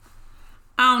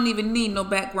don't even need no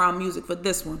background music for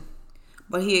this one.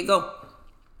 But here you go.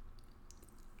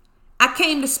 I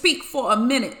came to speak for a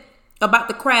minute about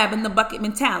the crab in the bucket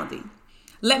mentality.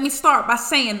 Let me start by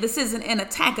saying this isn't an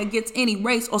attack against any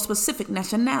race or specific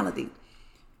nationality.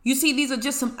 You see, these are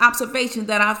just some observations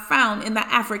that I've found in the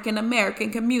African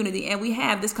American community, and we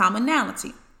have this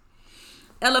commonality.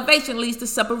 Elevation leads to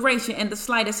separation, and the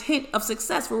slightest hint of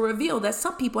success will reveal that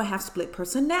some people have split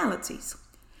personalities.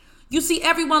 You see,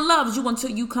 everyone loves you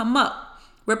until you come up.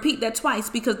 Repeat that twice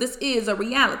because this is a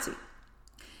reality.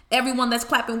 Everyone that's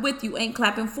clapping with you ain't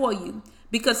clapping for you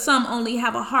because some only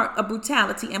have a heart of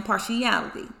brutality and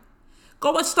partiality.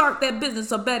 Go and start that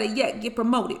business, or better yet, get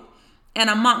promoted. And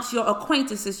amongst your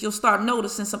acquaintances, you'll start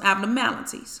noticing some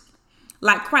abnormalities.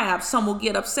 Like crabs, some will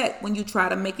get upset when you try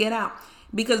to make it out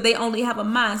because they only have a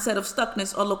mindset of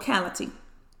stuckness or locality.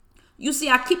 You see,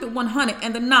 I keep it 100,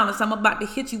 and the knowledge I'm about to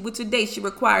hit you with today should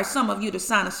require some of you to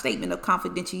sign a statement of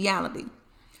confidentiality.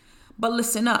 But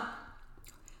listen up.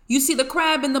 You see, the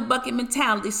crab in the bucket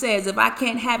mentality says, if I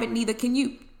can't have it, neither can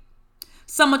you.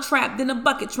 Some are trapped in a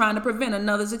bucket trying to prevent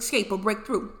another's escape or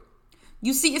breakthrough.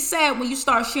 You see, it's sad when you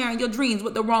start sharing your dreams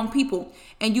with the wrong people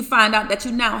and you find out that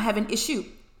you now have an issue.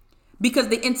 Because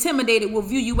the intimidated will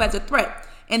view you as a threat,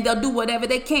 and they'll do whatever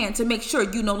they can to make sure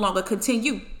you no longer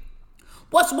continue.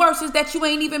 What's worse is that you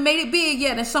ain't even made it big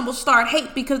yet, and some will start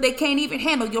hate because they can't even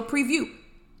handle your preview.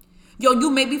 Yo,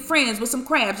 you may be friends with some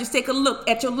crabs. Just take a look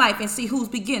at your life and see who's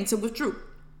beginning to withdraw.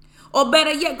 Or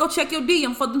better yet, go check your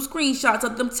DM for them screenshots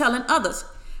of them telling others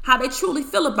how they truly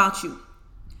feel about you.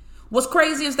 What's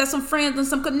crazy is that some friends and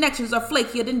some connections are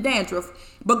flakier than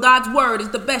dandruff, but God's word is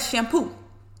the best shampoo.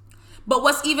 But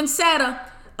what's even sadder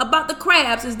about the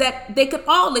crabs is that they could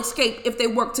all escape if they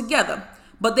work together,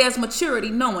 but there's maturity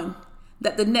knowing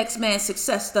that the next man's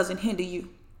success doesn't hinder you.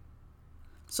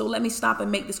 So let me stop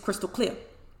and make this crystal clear.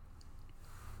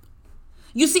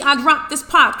 You see, I dropped this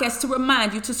podcast to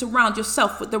remind you to surround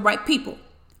yourself with the right people.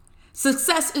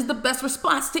 Success is the best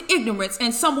response to ignorance,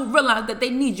 and some will realize that they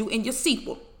need you in your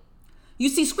sequel. You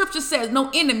see, scripture says, no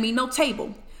enemy, no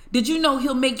table. Did you know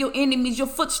he'll make your enemies your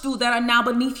footstool that are now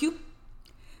beneath you?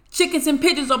 Chickens and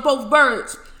pigeons are both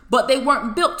birds, but they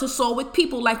weren't built to soar with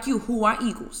people like you who are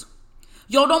eagles.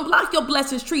 Yo, don't block your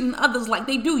blessings treating others like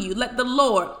they do you. Let the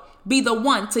Lord be the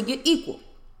one to get equal.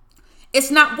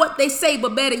 It's not what they say,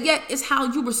 but better yet, it's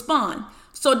how you respond.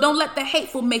 So don't let the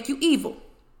hateful make you evil.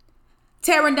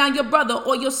 Tearing down your brother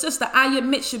or your sister, I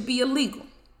admit, should be illegal.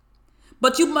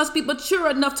 But you must be mature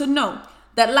enough to know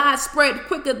that lies spread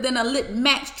quicker than a lit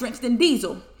match drenched in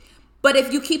diesel. But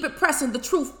if you keep it pressing, the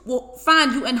truth will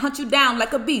find you and hunt you down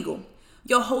like a beagle.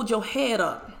 You'll hold your head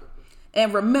up.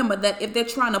 And remember that if they're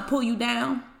trying to pull you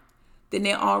down, then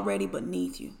they're already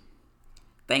beneath you.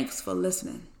 Thanks for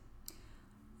listening.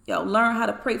 Yo, learn how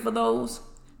to pray for those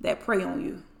that prey on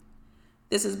you.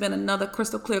 This has been another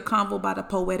Crystal Clear Convo by the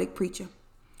Poetic Preacher.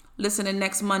 Listen in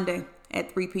next Monday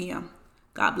at 3 p.m.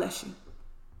 God bless you.